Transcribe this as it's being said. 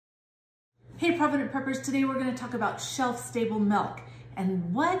Hey Provident Preppers, today we're going to talk about shelf-stable milk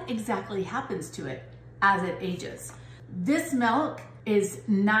and what exactly happens to it as it ages. This milk is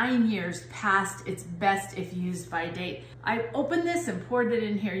 9 years past its best if used by date. I opened this and poured it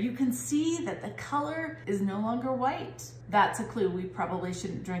in here. You can see that the color is no longer white. That's a clue we probably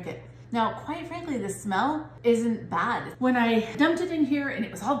shouldn't drink it. Now, quite frankly, the smell isn't bad. When I dumped it in here and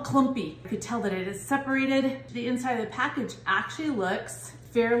it was all clumpy, I could tell that it is separated. The inside of the package actually looks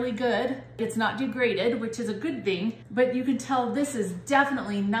fairly good. It's not degraded, which is a good thing, but you can tell this is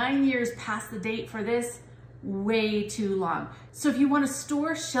definitely 9 years past the date for this, way too long. So if you want to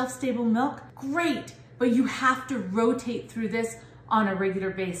store shelf-stable milk, great, but you have to rotate through this on a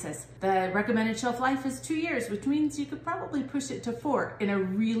regular basis. The recommended shelf life is 2 years, which means you could probably push it to 4 in a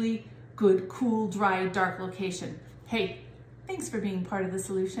really good, cool, dry, dark location. Hey, thanks for being part of the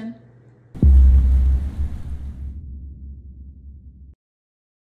solution.